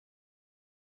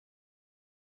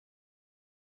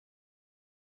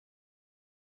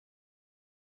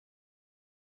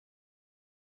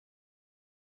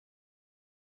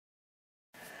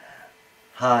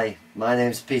Hi, my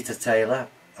name's Peter Taylor.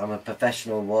 I'm a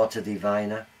professional water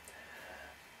diviner.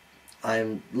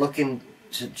 I'm looking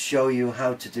to show you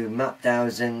how to do map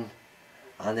dowsing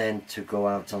and then to go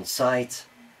out on site,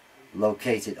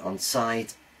 locate it on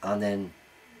site, and then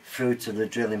through to the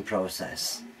drilling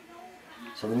process.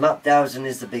 So the map dowsing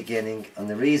is the beginning, and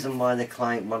the reason why the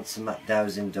client wants the map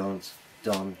dowsing done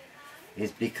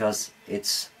is because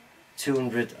it's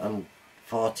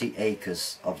 240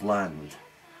 acres of land.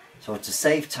 So to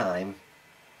save time,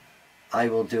 I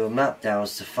will do a map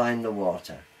dowse to find the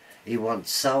water. He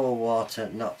wants sour water,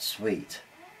 not sweet.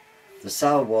 The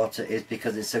sour water is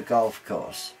because it's a golf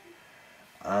course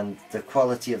and the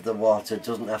quality of the water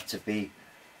doesn't have to be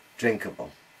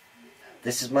drinkable.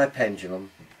 This is my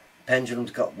pendulum. Pendulum's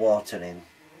got water in.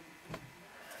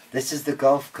 This is the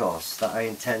golf course that I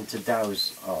intend to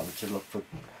dowse on to look for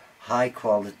high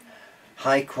quantity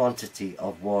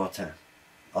of water,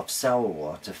 of sour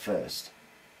water first.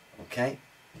 Okay?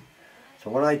 So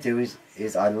what I do is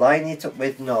I line it up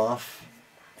with north.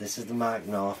 This is the mark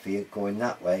north here, going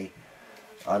that way.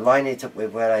 I line it up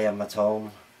with where I am at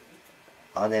home,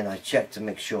 and then I check to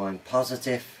make sure I'm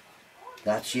positive.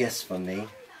 That's yes for me.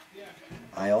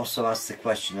 I also ask the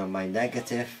question, am I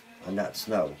negative? And that's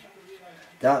no.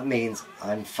 That means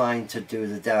I'm fine to do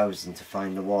the dowsing to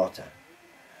find the water.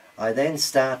 I then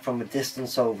start from a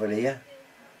distance over here,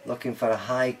 looking for a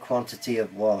high quantity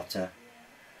of water,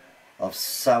 of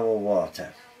sour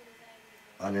water.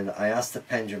 And then I ask the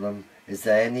pendulum, is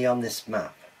there any on this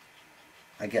map?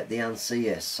 I get the answer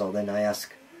yes. So then I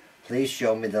ask, please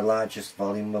show me the largest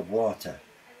volume of water,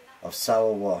 of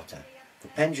sour water. The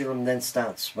pendulum then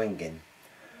starts swinging.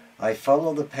 I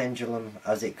follow the pendulum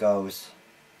as it goes,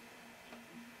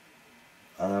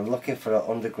 and I'm looking for an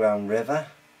underground river.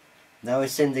 Now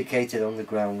it's indicated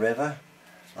underground river.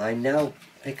 I now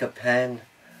pick a pen,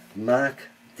 mark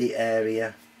the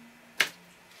area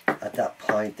at that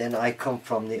point. Then I come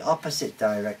from the opposite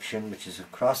direction, which is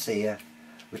across here,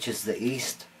 which is the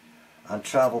east, and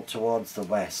travel towards the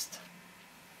west.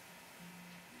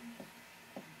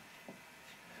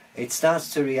 It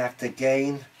starts to react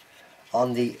again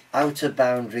on the outer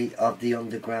boundary of the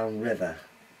underground river.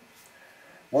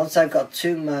 Once I've got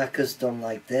two markers done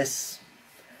like this,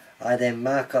 I then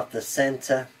mark off the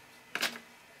centre.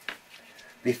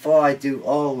 Before I do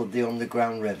all of the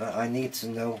underground river, I need to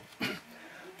know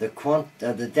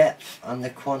the depth and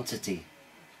the quantity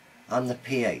and the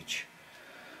pH.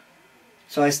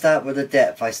 So I start with the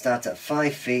depth. I start at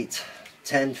 5 feet,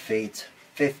 10 feet,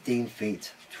 15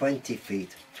 feet, 20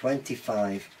 feet,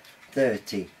 25,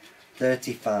 30,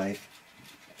 35,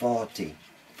 40,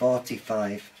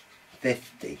 45,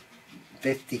 50,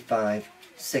 55,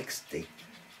 60,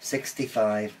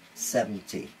 65,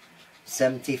 70,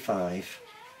 75,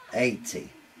 80,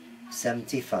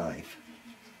 75,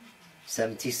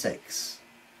 76.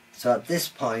 So at this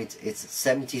point it's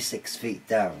 76 feet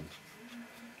down.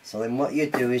 So then what you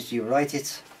do is you write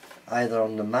it either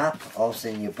on the map or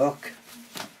in your book,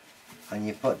 and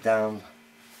you put down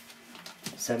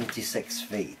 76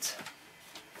 feet.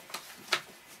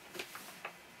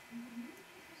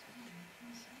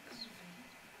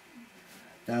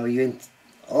 Now you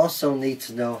also need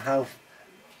to know how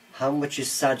much is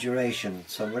saturation.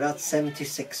 So we're at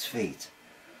 76 feet.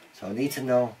 So I need to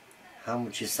know how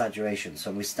much is saturation.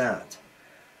 So we start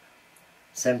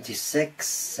 76,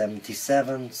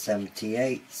 77,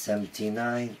 78,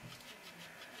 79,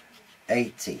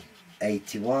 80,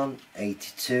 81,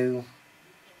 82.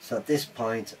 So at this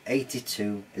point,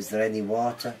 82, is there any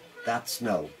water? That's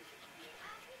no.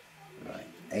 Right,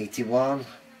 81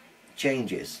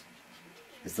 changes.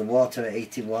 Is the water at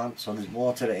 81? So there's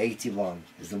water at 81.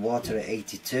 Is the water at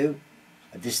 82?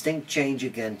 A distinct change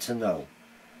again to no.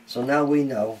 So now we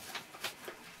know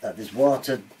that there's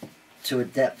water to a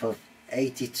depth of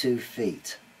 82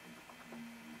 feet.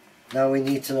 Now we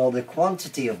need to know the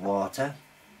quantity of water.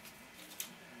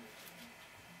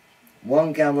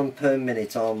 1 gallon per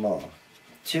minute or more.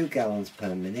 2 gallons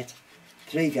per minute.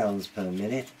 3 gallons per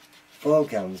minute. 4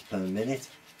 gallons per minute.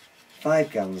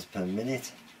 5 gallons per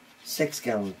minute. 6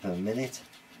 gallons per minute,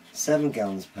 7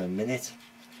 gallons per minute,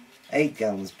 8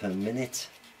 gallons per minute,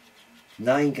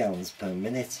 9 gallons per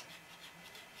minute,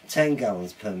 10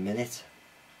 gallons per minute,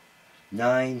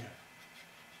 9,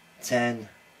 10,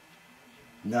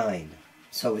 9.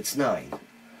 So it's 9.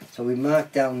 So we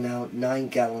mark down now 9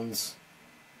 gallons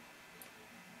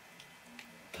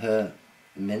per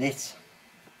minute.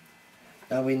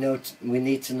 Now we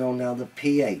need to know now the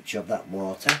pH of that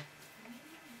water.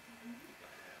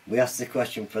 We ask the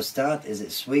question for a start, is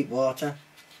it sweet water?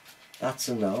 That's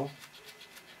a no.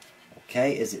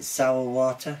 Okay, is it sour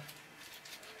water?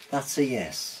 That's a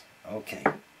yes. Okay.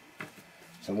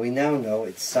 So we now know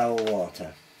it's sour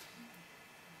water.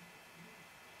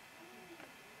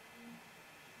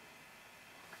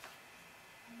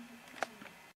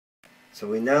 So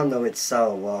we now know it's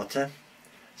sour water.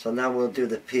 So now we'll do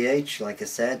the pH, like I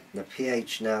said. The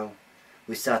pH now,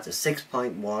 we start at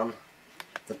 6.1.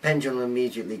 The pendulum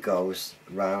immediately goes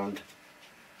round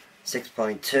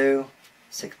 6.2,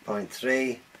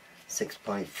 6.3,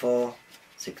 6.4,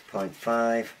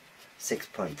 6.5,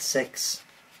 6.6,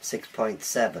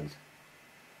 6.7.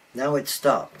 Now it's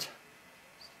stopped.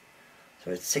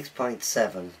 So it's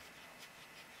 6.7,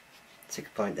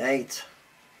 6.8.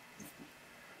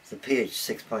 The pH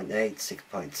 6.8,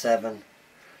 6.7.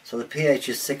 So the pH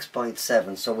is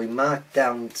 6.7. So we mark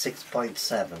down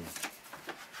 6.7.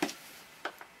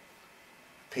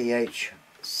 pH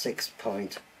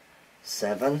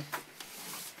 6.7.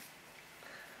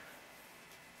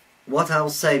 What I'll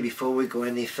say before we go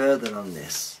any further on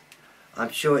this,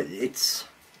 I'm sure it's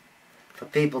for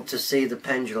people to see the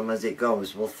pendulum as it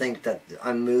goes will think that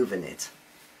I'm moving it.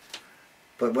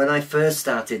 But when I first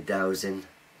started dowsing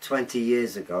 20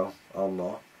 years ago or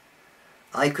more,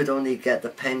 I could only get the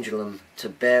pendulum to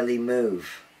barely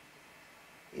move,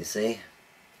 you see.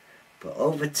 But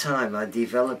over time I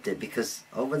developed it, because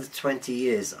over the 20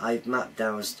 years I've map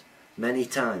dowsed many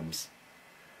times.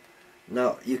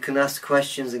 Now you can ask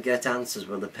questions and get answers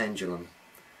with the pendulum,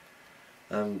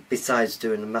 besides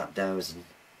doing the map dowsing.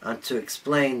 And to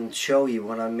explain and show you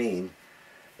what I mean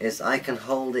is I can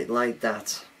hold it like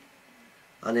that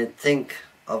and then think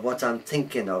of what I'm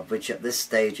thinking of, which at this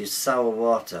stage is sour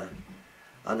water,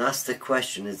 and ask the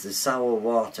question, is this sour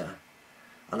water?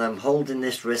 And I'm holding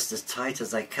this wrist as tight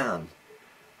as I can,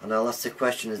 and I'll ask the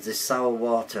question, is this sour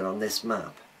water on this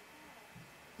map?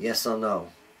 Yes or no?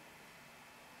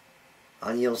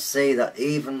 And you'll see that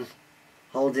even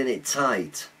holding it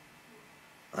tight,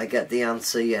 I get the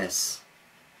answer yes.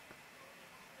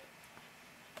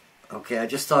 Okay, I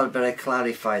just thought I'd better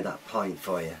clarify that point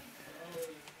for you.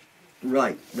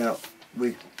 Right, now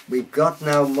we've got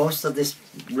now most of this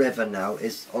river now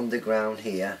is underground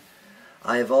here.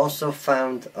 I have also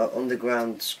found an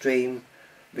underground stream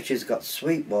which has got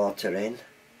sweet water in.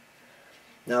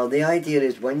 Now the idea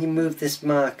is when you move this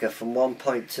marker from one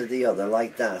point to the other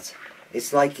like that,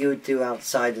 it's like you would do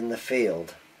outside in the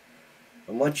field.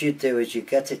 And what you do is you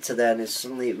get it to there and it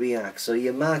suddenly reacts. So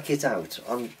you mark it out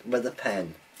with a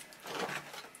pen,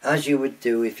 as you would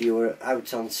do if you were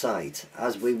out on site,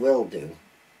 as we will do.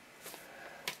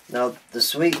 Now the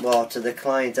sweet water the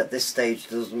client at this stage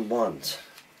doesn't want.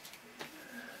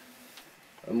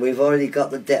 And we've already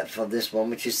got the depth of this one,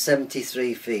 which is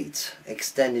 73 feet,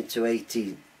 extended to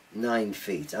 89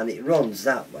 feet, and it runs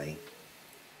that way.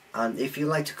 And if you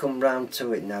like to come round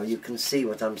to it now, you can see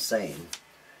what I'm saying,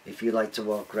 if you like to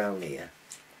walk round here.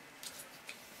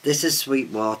 This is sweet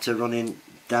water running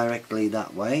directly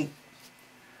that way.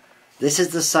 This is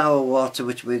the sour water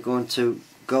which we're going to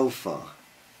go for.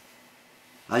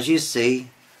 As you see,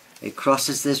 it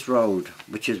crosses this road,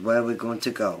 which is where we're going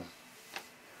to go.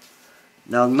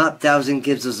 Now map dowsing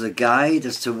gives us a guide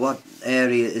as to what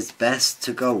area is best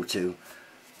to go to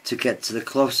get to the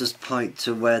closest point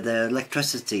to where their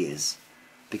electricity is.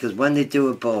 Because when they do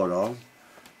a borehole,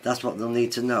 that's what they'll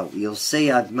need to know. You'll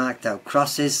see I've marked out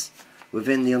crosses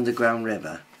within the underground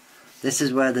river. This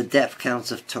is where the depth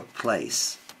counts have took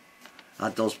place,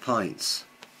 at those points.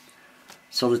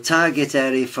 So the target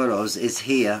area for us is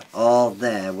here or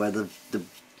there where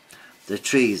the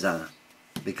trees are,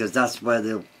 because that's where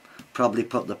they'll probably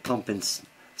put the pumping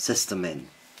system in.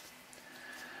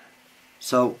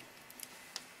 So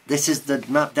this is the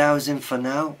map dowsing for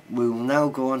now. We will now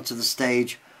go on to the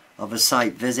stage of a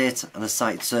site visit and a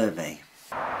site survey.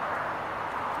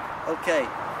 Okay,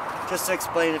 just to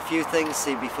explain a few things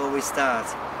see before we start.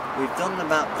 We've done the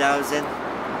map dowsing.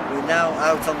 We're now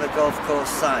out on the golf course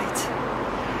site.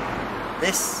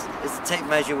 This is the tape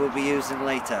measure we'll be using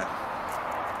later.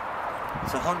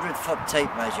 It's a 100-foot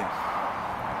tape measure.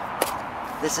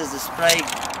 This is the spray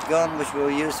gun which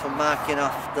we'll use for marking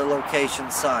off the location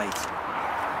site.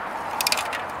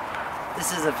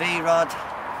 This is a V-rod.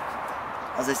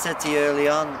 As I said to you early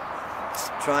on,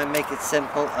 to try and make it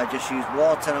simple, I just use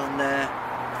water on there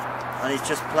and it's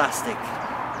just plastic.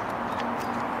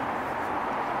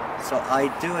 So I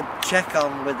do a check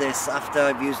on with this after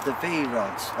I've used the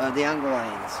V-rods, the angle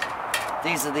irons.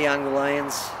 These are the angle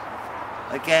irons.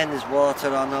 Again, there's water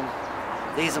on them.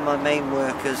 These are my main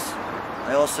workers.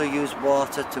 I also use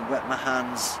water to wet my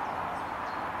hands.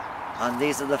 And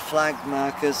these are the flag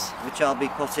markers which I'll be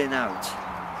putting out.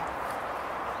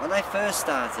 When I first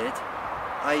started,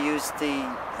 I used the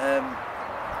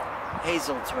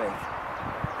hazel twig,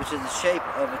 which is the shape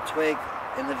of a twig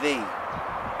in the V.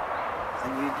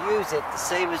 And you'd use it the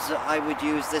same as I would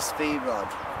use this V rod,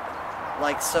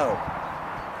 like so,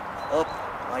 up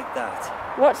like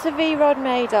that. What's the V rod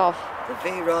made of? The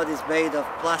V rod is made of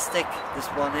plastic, this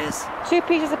one is. 2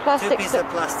 pieces of plastic. 2 pieces of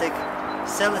plastic,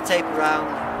 sellotape around,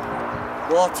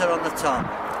 water on the top.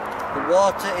 The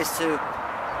water is to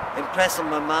impress on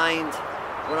my mind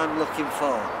what I'm looking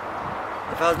for.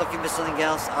 If I was looking for something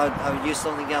else, I would use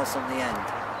something else on the end.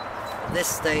 At this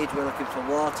stage we're looking for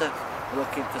water, we're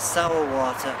looking for sour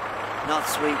water, not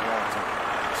sweet water.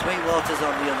 Sweet water's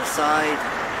on the other side,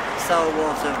 sour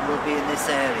water will be in this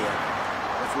area,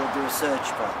 which we'll do a search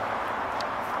for.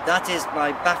 That is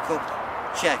my backup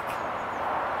check.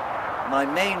 My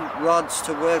main rods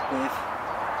to work with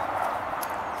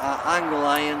are angle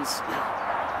irons.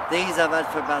 These I've had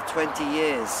for about 20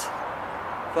 years,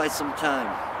 quite some time.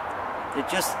 They're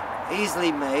just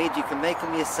easily made, you can make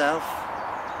them yourself.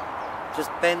 Just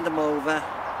bend them over,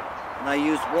 and I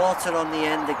use water on the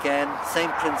end again, same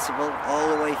principle all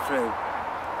the way through.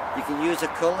 You can use a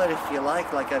colour if you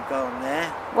like I've got on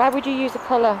there. Why would you use a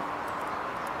colour?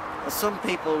 Well, some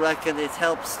people reckon it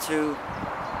helps to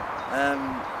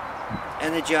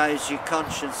energise your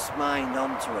conscious mind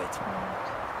onto it.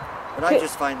 But I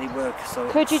just find they work. So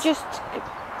could you just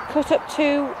cut up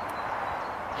 2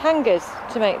 hangers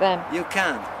to make them? You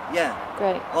can, yeah.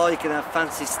 Great. Or you can have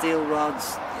fancy steel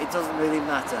rods. It doesn't really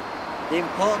matter. The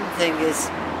important thing is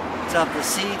to have the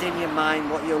seed in your mind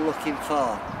what you're looking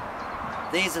for.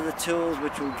 These are the tools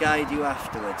which will guide you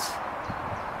afterwards.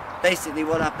 Basically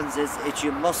what happens is it's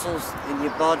your muscles in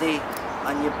your body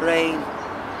and your brain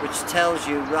which tells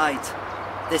you, right,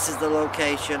 this is the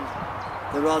location,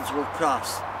 the rods will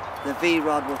cross. The V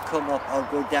rod will come up or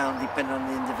go down depending on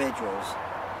the individuals.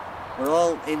 We're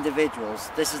all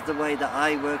individuals. This is the way that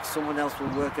I work. Someone else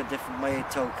will work a different way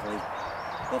totally.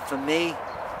 But for me,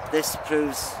 this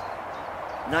proves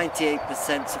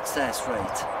 98% success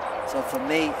rate. So for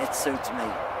me, it suits me.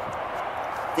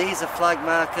 These are flag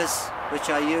markers which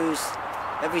I use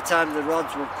every time the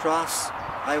rods will cross.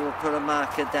 I will put a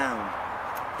marker down.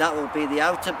 That will be the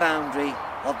outer boundary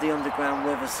of the underground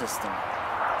river system.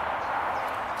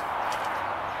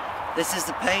 This is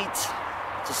the paint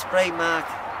to spray mark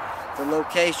the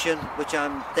location which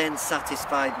I'm then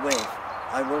satisfied with.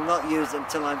 I will not use it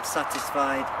until I'm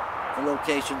satisfied the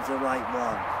location's the right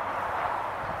one.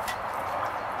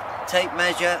 Tape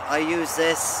measure, I use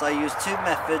this. I use 2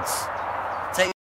 methods.